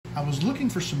I was looking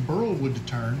for some burl wood to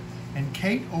turn, and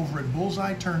Kate over at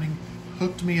Bullseye Turning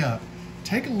hooked me up.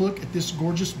 Take a look at this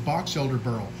gorgeous box elder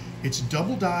burl. It's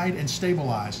double dyed and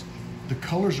stabilized. The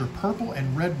colors are purple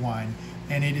and red wine,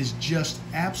 and it is just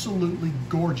absolutely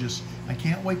gorgeous. I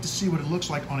can't wait to see what it looks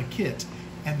like on a kit.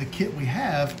 And the kit we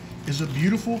have is a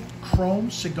beautiful chrome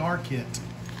cigar kit.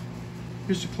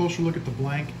 Here's a closer look at the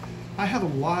blank. I have a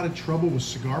lot of trouble with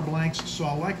cigar blanks, so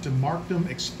I like to mark them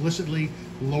explicitly,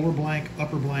 lower blank,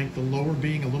 upper blank, the lower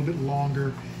being a little bit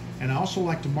longer. And I also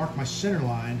like to mark my center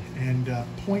line and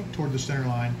point toward the center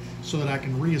line so that I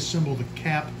can reassemble the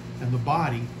cap and the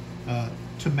body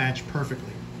to match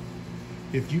perfectly.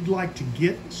 If you'd like to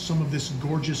get some of this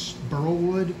gorgeous burl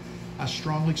wood, I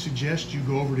strongly suggest you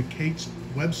go over to Kate's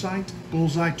website,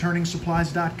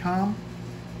 bullseyeturningsupplies.com,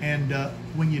 and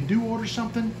when you do order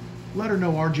something, let her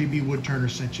know RGB Woodturner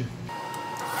sent you.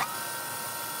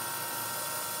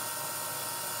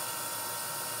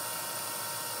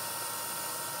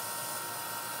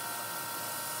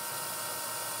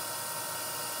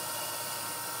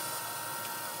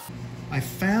 I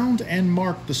found and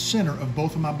marked the center of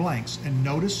both of my blanks, and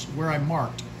notice where I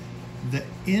marked the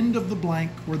end of the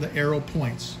blank where the arrow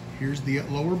points. Here's the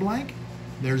lower blank,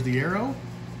 there's the arrow,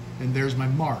 and there's my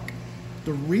mark.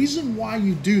 The reason why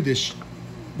you do this,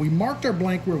 we marked our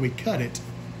blank where we cut it,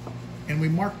 and we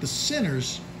marked the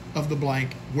centers of the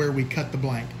blank where we cut the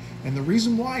blank. And the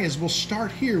reason why is we'll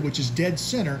start here, which is dead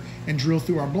center, and drill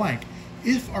through our blank.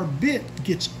 If our bit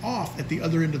gets off at the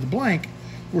other end of the blank,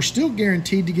 we're still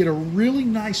guaranteed to get a really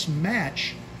nice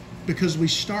match because we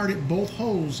started both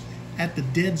holes at the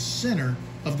dead center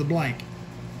of the blank.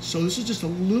 So this is just a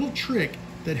little trick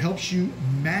that helps you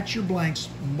match your blanks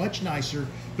much nicer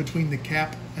between the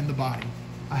cap and the body.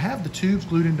 I have the tubes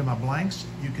glued into my blanks.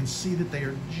 You can see that they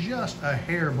are just a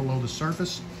hair below the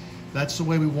surface. That's the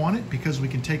way we want it because we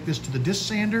can take this to the disc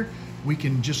sander. We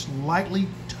can just lightly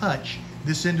touch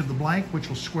this end of the blank, which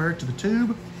will square it to the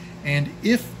tube. And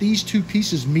if these two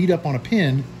pieces meet up on a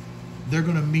pin, they're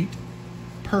gonna meet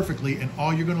perfectly, and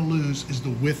all you're gonna lose is the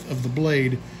width of the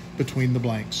blade between the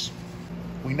blanks.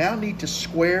 We now need to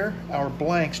square our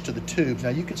blanks to the tubes. Now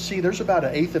you can see there's about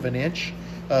 1/8 of an inch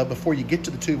before you get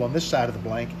to the tube on this side of the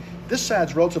blank. This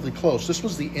side's relatively close. This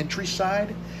was the entry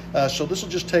side, so this will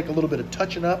just take a little bit of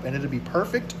touching up and it'll be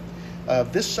perfect.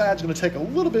 This side's gonna take a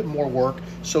little bit more work,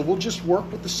 so we'll just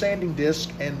work with the sanding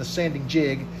disc and the sanding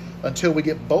jig until we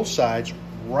get both sides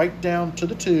right down to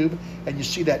the tube, and you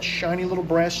see that shiny little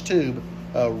brass tube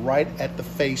right at the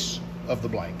face of the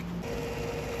blank.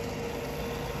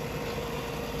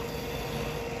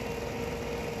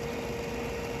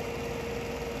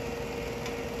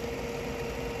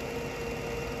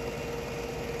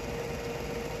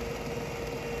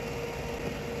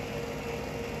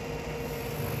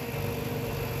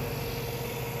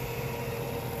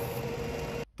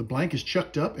 The blank is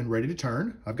chucked up and ready to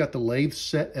turn. I've got the lathe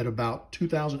set at about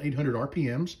 2,800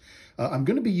 RPMs. I'm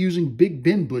going to be using big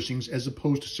bend bushings as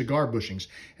opposed to cigar bushings.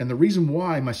 And the reason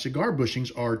why my cigar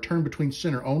bushings are turn between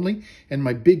center only, and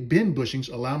my big bend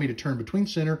bushings allow me to turn between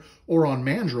center or on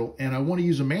mandrel. And I want to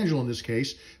use a mandrel in this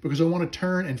case because I want to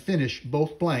turn and finish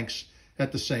both blanks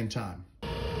at the same time.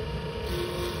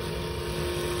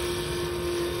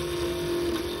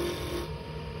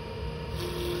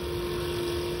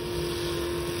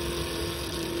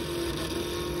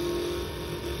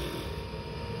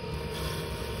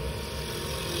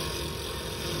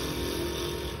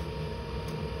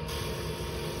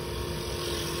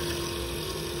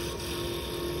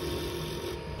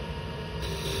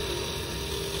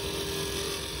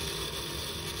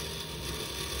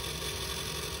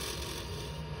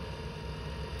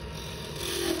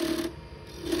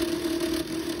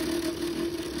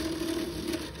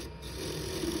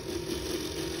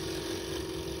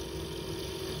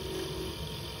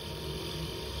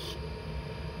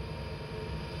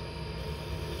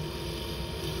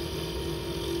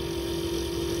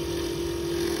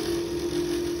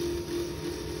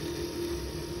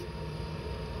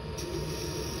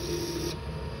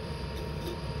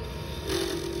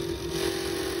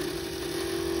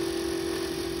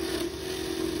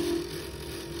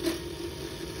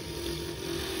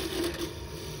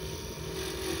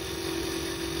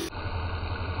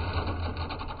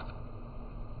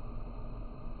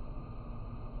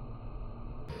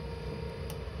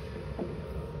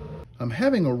 I'm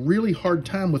having a really hard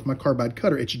time with my carbide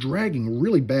cutter. It's dragging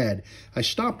really bad. I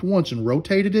stopped once and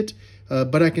rotated it,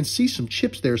 but I can see some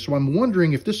chips there, so I'm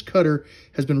wondering if this cutter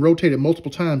has been rotated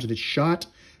multiple times and it's shot.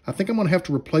 I think I'm gonna have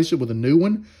to replace it with a new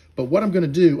one, but what I'm gonna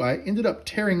do, I ended up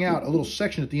tearing out a little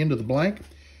section at the end of the blank.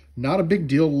 Not a big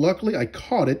deal. Luckily, I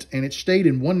caught it, and it stayed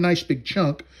in one nice big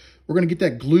chunk. We're going to get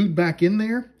that glued back in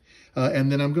there,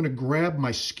 and then I'm going to grab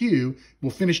my skew.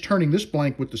 We'll finish turning this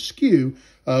blank with the skew,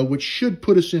 which should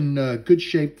put us in good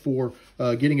shape for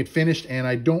getting it finished, and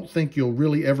I don't think you'll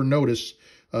really ever notice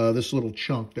this little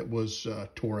chunk that was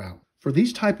tore out. For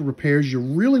these type of repairs, you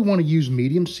really want to use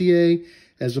medium CA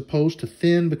as opposed to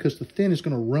thin, because the thin is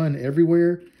going to run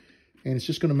everywhere, and it's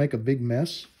just going to make a big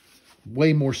mess.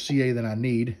 Way more CA than I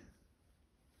need.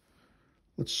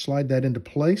 Let's slide that into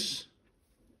place.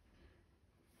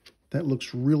 That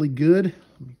looks really good.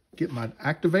 Let me get my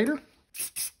activator.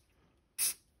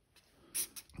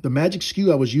 The magic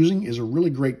skew I was using is a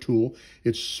really great tool.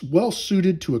 It's well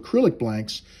suited to acrylic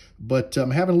blanks, but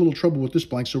I'm having a little trouble with this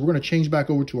blank, so we're going to change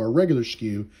back over to our regular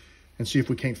skew and see if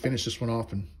we can't finish this one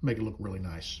off and make it look really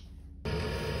nice.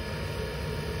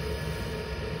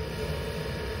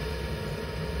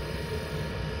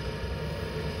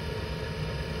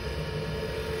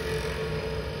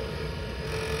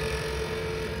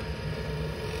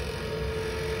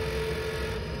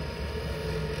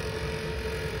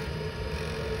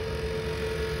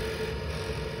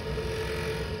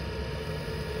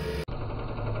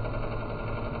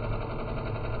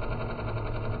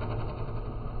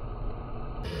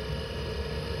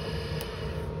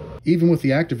 Even with the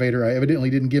activator, I evidently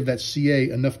didn't give that CA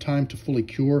enough time to fully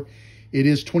cure. It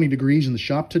is 20 degrees in the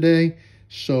shop today,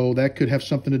 so that could have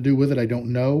something to do with it. I don't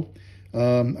know.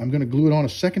 I'm going to glue it on a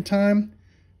second time,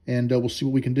 and we'll see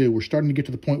what we can do. We're starting to get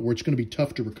to the point where it's going to be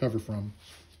tough to recover from.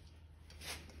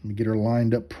 Let me get her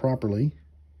lined up properly.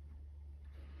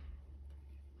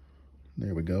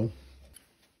 There we go.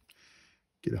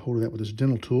 Get a hold of that with this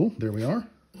dental tool. There we are.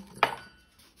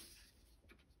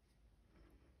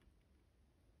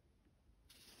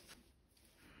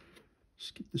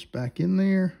 Let's get this back in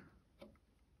there.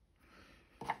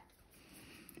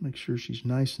 Make sure she's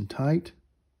nice and tight.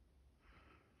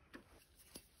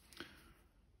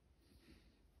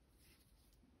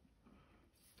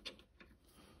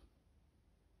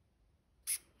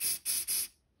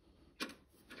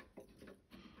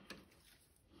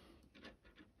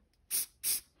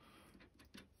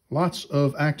 Lots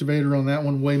of activator on that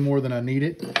one, way more than I need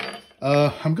it.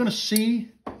 I'm going to see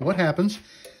what happens.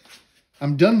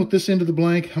 I'm done with this end of the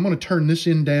blank. I'm going to turn this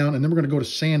end down, and then we're going to go to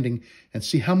sanding and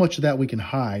see how much of that we can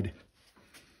hide.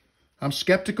 I'm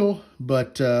skeptical,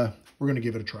 but we're going to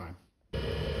give it a try.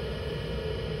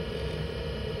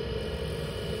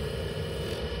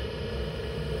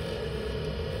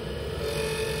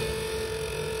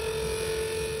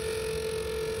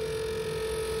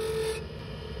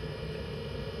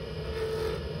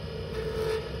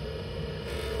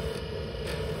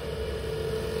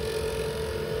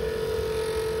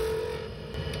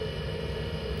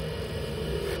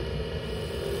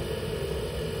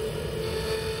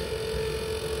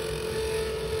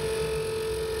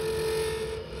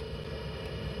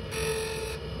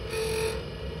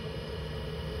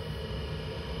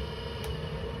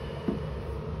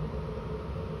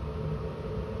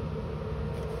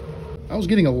 I was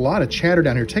getting a lot of chatter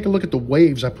down here. Take a look at the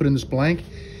waves I put in this blank.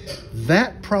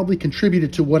 That probably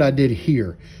contributed to what I did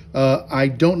here. I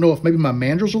don't know if maybe my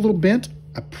mandrel's a little bent.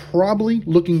 I probably,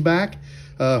 looking back,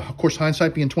 of course,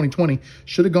 hindsight being 2020,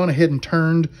 should have gone ahead and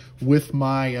turned with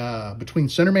my between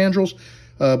center mandrels.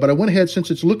 But I went ahead, since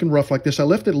it's looking rough like this, I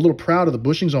left it a little proud of the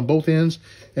bushings on both ends,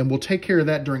 and we'll take care of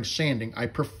that during sanding. I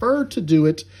prefer to do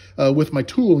it with my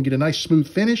tool and get a nice smooth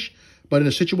finish, but in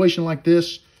a situation like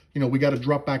this, you know, we got to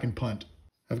drop back and punt.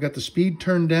 I've got the speed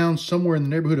turned down somewhere in the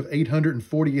neighborhood of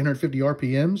 840, 850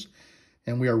 RPMs,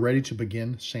 and we are ready to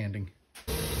begin sanding.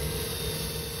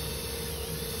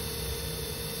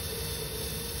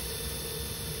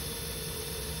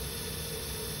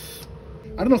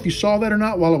 I don't know if you saw that or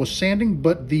not while I was sanding,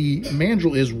 but the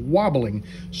mandrel is wobbling.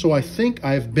 So I think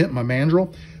I've bent my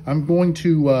mandrel. I'm going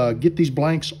to get these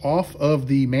blanks off of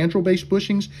the mandrel-based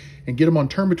bushings and get them on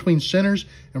turn between centers.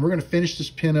 And we're going to finish this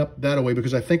pin up that way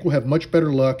because I think we'll have much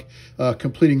better luck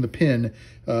completing the pin.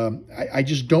 I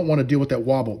just don't want to deal with that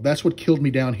wobble. That's what killed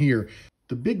me down here.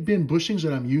 The big bend bushings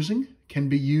that I'm using can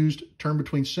be used turn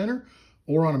between center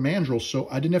or on a mandrel. So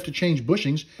I didn't have to change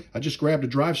bushings. I just grabbed a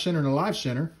drive center and a live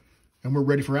center, and we're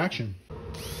ready for action.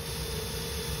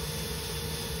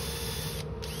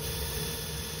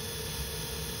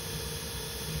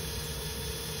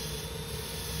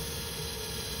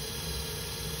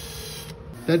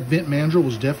 That bent mandrel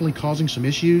was definitely causing some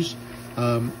issues.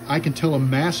 I can tell a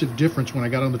massive difference when I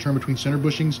got on the turn between center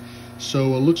bushings.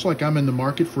 So it looks like I'm in the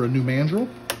market for a new mandrel.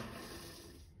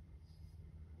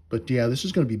 But yeah, this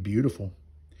is going to be beautiful.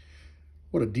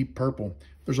 What a deep purple.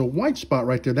 There's a white spot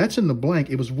right there. That's in the blank.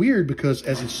 It was weird because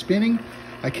as it's spinning,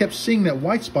 I kept seeing that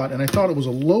white spot and I thought it was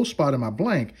a low spot in my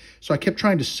blank. So I kept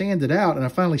trying to sand it out and I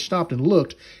finally stopped and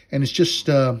looked, and it's just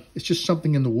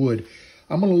something in the wood.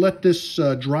 I'm going to let this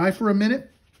dry for a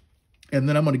minute, and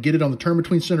then I'm going to get it on the turn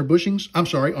between center bushings. I'm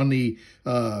sorry, on the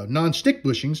non-stick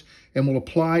bushings, and we'll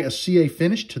apply a CA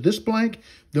finish to this blank.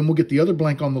 Then we'll get the other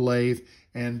blank on the lathe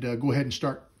and go ahead and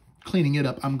start cleaning it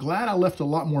up. I'm glad I left a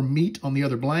lot more meat on the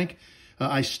other blank.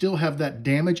 I still have that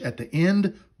damage at the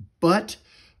end, but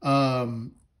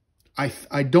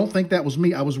I don't think that was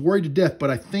me. I was worried to death, but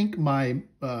I think my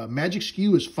magic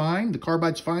skew is fine. The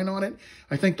carbide's fine on it.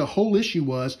 I think the whole issue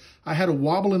was I had a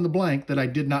wobble in the blank that I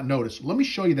did not notice. Let me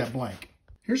show you that blank.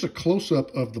 Here's a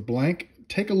close-up of the blank.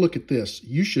 Take a look at this.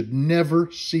 You should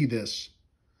never see this.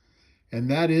 And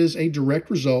that is a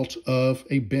direct result of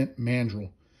a bent mandrel.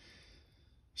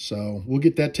 So we'll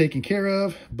get that taken care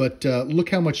of, but look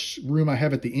how much room I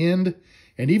have at the end.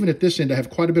 And even at this end, I have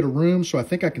quite a bit of room, so I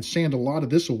think I can sand a lot of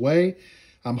this away.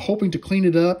 I'm hoping to clean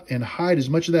it up and hide as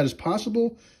much of that as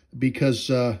possible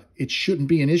because it shouldn't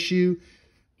be an issue.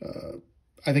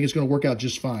 I think it's going to work out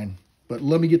just fine. But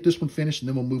let me get this one finished, and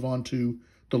then we'll move on to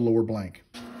the lower blank.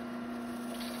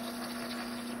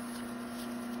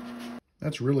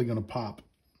 That's really going to pop.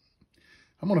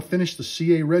 I'm going to finish the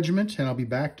CA regiment, and I'll be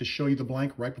back to show you the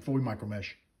blank right before we micromesh.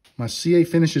 My CA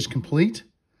finish is complete.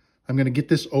 I'm going to get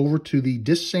this over to the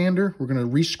disc sander. We're going to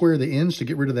re-square the ends to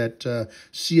get rid of that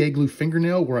CA glue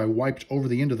fingernail where I wiped over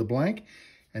the end of the blank.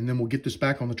 And then we'll get this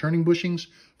back on the turning bushings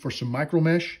for some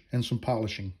micromesh and some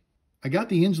polishing. I got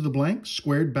the ends of the blank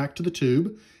squared back to the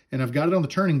tube, and I've got it on the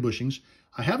turning bushings.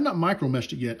 I have not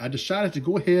micromeshed it yet. I decided to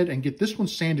go ahead and get this one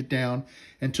sanded down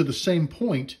and to the same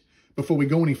point before we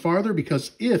go any farther,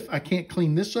 because if I can't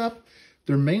clean this up,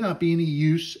 there may not be any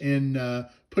use in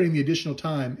putting the additional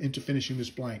time into finishing this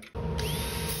blank.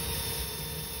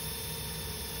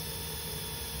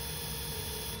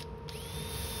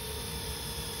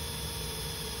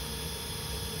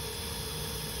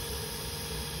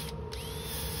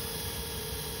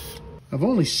 I've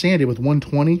only sanded with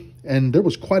 120, and there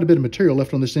was quite a bit of material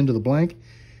left on this end of the blank.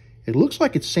 It looks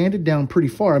like it's sanded down pretty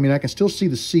far. I mean, I can still see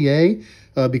the CA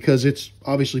because it's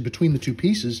obviously between the two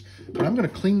pieces, but I'm going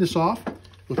to clean this off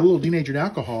with a little denatured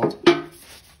alcohol,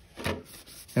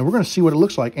 and we're going to see what it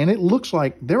looks like. And it looks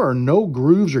like there are no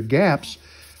grooves or gaps.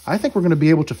 I think we're going to be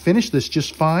able to finish this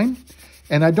just fine,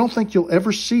 and I don't think you'll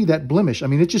ever see that blemish. I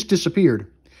mean, it just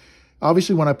disappeared.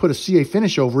 Obviously, when I put a CA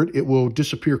finish over it, it will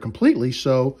disappear completely,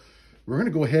 so we're going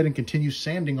to go ahead and continue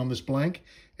sanding on this blank,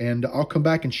 and I'll come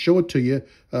back and show it to you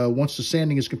once the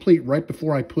sanding is complete, right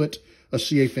before I put a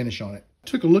CA finish on it.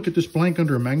 Took a look at this blank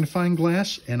under a magnifying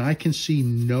glass, and I can see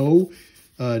no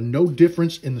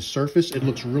difference in the surface. It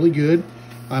looks really good.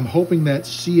 I'm hoping that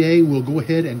CA will go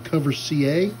ahead and cover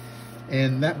CA,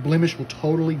 and that blemish will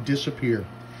totally disappear.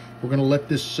 We're going to let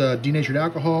this denatured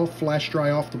alcohol flash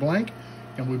dry off the blank,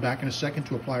 and we'll be back in a second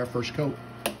to apply our first coat.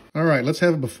 All right, let's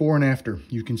have a before and after.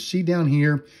 You can see down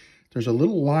here, there's a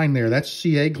little line there. That's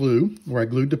CA glue, where I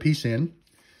glued the piece in.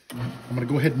 I'm going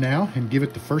to go ahead now and give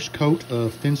it the first coat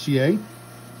of thin CA. I'm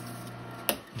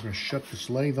going to shut this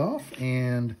lathe off,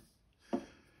 and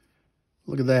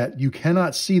look at that. You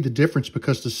cannot see the difference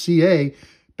because the CA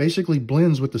basically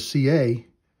blends with the CA,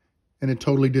 and it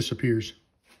totally disappears.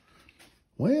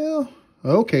 Well,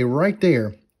 okay, right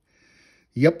there.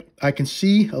 Yep, I can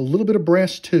see a little bit of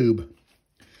brass tube.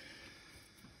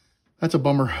 That's a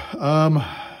bummer. I'm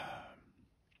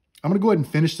going to go ahead and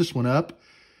finish this one up,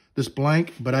 this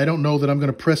blank, but I don't know that I'm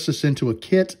going to press this into a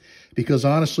kit because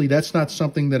honestly, that's not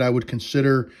something that I would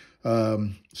consider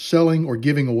selling or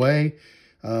giving away.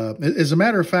 As a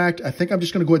matter of fact, I think I'm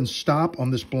just going to go ahead and stop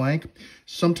on this blank.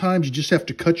 Sometimes you just have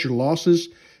to cut your losses.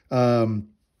 I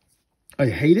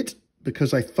hate it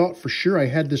because I thought for sure I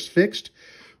had this fixed,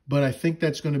 but I think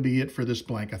that's going to be it for this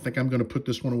blank. I think I'm going to put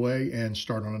this one away and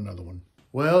start on another one.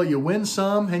 Well, you win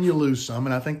some and you lose some,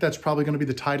 and I think that's probably going to be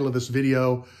the title of this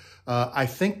video. I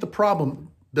think the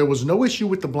problem, there was no issue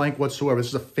with the blank whatsoever. This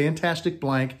is a fantastic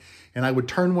blank, and I would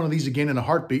turn one of these again in a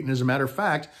heartbeat. And as a matter of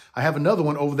fact, I have another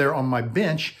one over there on my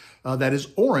bench that is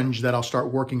orange that I'll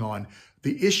start working on.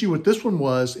 The issue with this one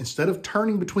was instead of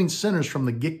turning between centers from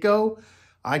the get-go,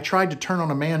 I tried to turn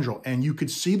on a mandrel, and you could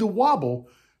see the wobble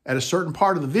at a certain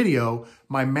part of the video.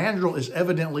 My mandrel is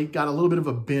evidently got a little bit of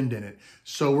a bend in it.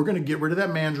 So we're going to get rid of that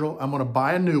mandrel. I'm going to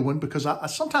buy a new one because I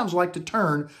sometimes like to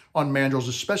turn on mandrels,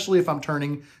 especially if I'm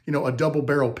turning, a double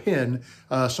barrel pin.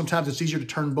 Sometimes it's easier to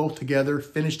turn both together,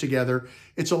 finish together.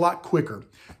 It's a lot quicker.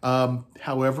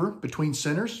 However, between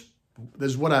centers,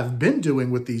 is what I've been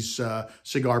doing with these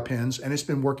cigar pens, and it's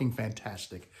been working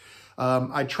fantastic.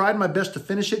 I tried my best to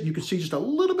finish it. You can see just a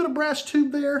little bit of brass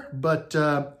tube there, but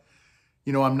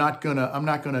you know, I'm not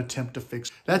gonna attempt to fix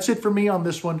it. That's it for me on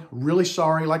this one. Really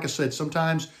sorry. Like I said,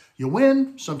 sometimes you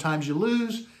win, sometimes you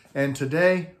lose, and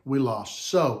today we lost.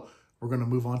 So we're gonna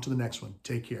move on to the next one.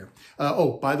 Take care.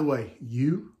 Oh, by the way,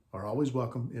 you are always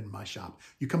welcome in my shop.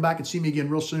 You come back and see me again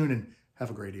real soon, and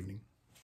have a great evening.